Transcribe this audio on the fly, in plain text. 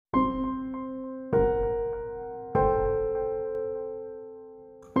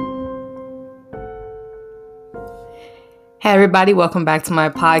Hey everybody, welcome back to my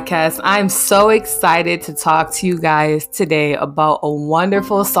podcast. I'm so excited to talk to you guys today about a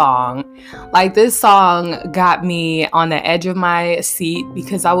wonderful song. Like, this song got me on the edge of my seat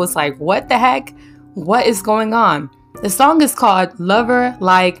because I was like, what the heck? What is going on? The song is called Lover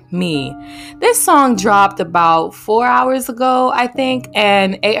Like Me. This song dropped about 4 hours ago, I think,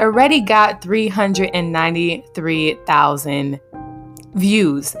 and it already got 393,000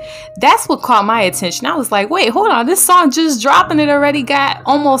 views. That's what caught my attention. I was like, wait, hold on, this song just dropped and it already got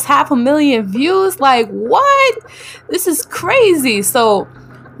almost 500,000 views. Like, what? This is crazy. So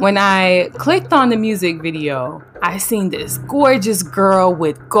when I clicked on the music video, I seen this gorgeous girl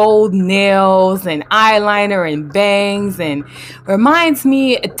with gold nails and eyeliner and bangs, and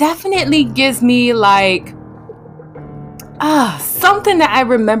it definitely gives me like something that I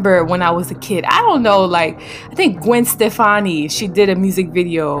remember when I was a kid. I don't know, like, I think Gwen Stefani, she did a music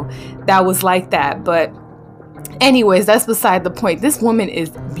video that was like that. But anyways, that's beside the point. This woman is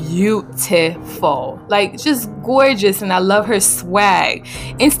beautiful, like just gorgeous, and I love her swag.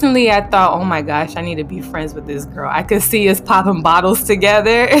 Instantly, I thought, oh my gosh, I need to be friends with this girl. I could see us popping bottles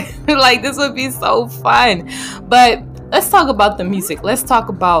together. Like, this would be so fun. But let's talk about the music. Let's talk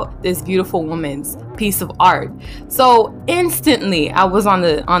about this beautiful woman's piece of art. So instantly, I was on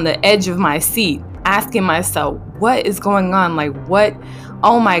the edge of my seat, asking myself, what is going on? Like, what?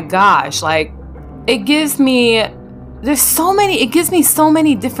 Oh my gosh! Like, it gives me so many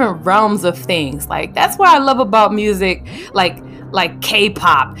different realms of things. Like, that's what I love about music, like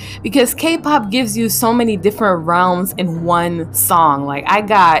K-pop, because K-pop gives you so many different realms in one song. Like, I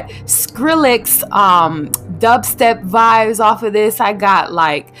got Skrillex dubstep vibes off of this. I got,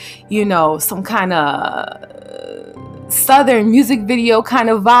 like, you know, some kind of southern music video kind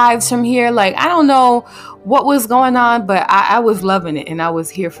of vibes from here. Like, I don't know what was going on, but I was loving it, and I was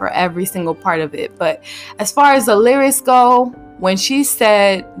here for every single part of it. But as far as the lyrics go, when she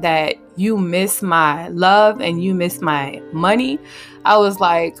said that you miss my love and you miss my money, I was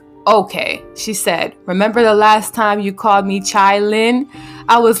like, okay. She said, remember the last time you called me Chai Lin?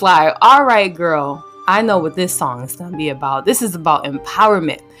 I was like, all right, girl, I know what this song is going to be about. This is about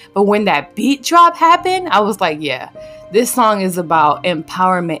empowerment. But when that beat drop happened, I was like, yeah, this song is about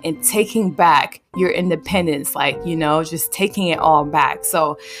empowerment and taking back your independence, like, you know, just taking it all back.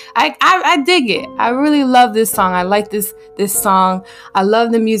 So I dig it. I really love this song. I like this song. I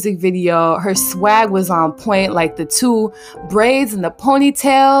love the music video. Her swag was on point, like the two braids and the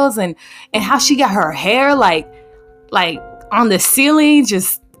ponytails, and how she got her hair like on the ceiling.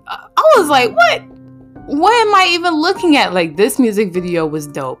 Just I was like, what am I even looking at? Like, this music video was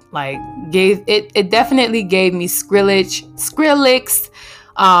dope. Like, it definitely gave me Skrillex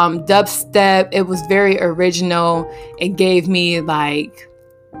dubstep. It was very original. It gave me like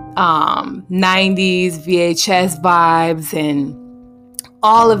 90s VHS vibes and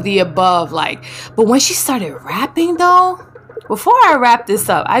all of the above. Like, but when she started rapping though, before I wrap this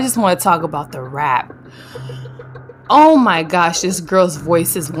up, I just want to talk about the rap. Oh my gosh, this girl's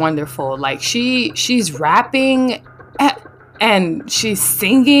voice is wonderful. Like, she's rapping and she's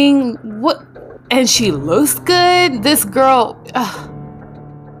singing, and she looks good. This girl,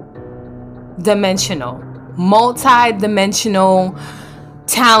 dimensional, multi-dimensional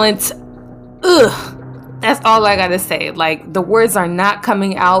talent. That's all I gotta say. Like, the words are not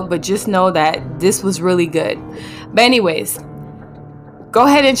coming out, but just know that this was really good. But anyways, go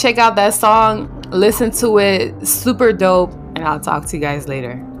ahead and check out that song. Listen to it. Super dope. And I'll talk to you guys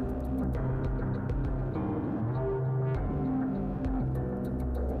later.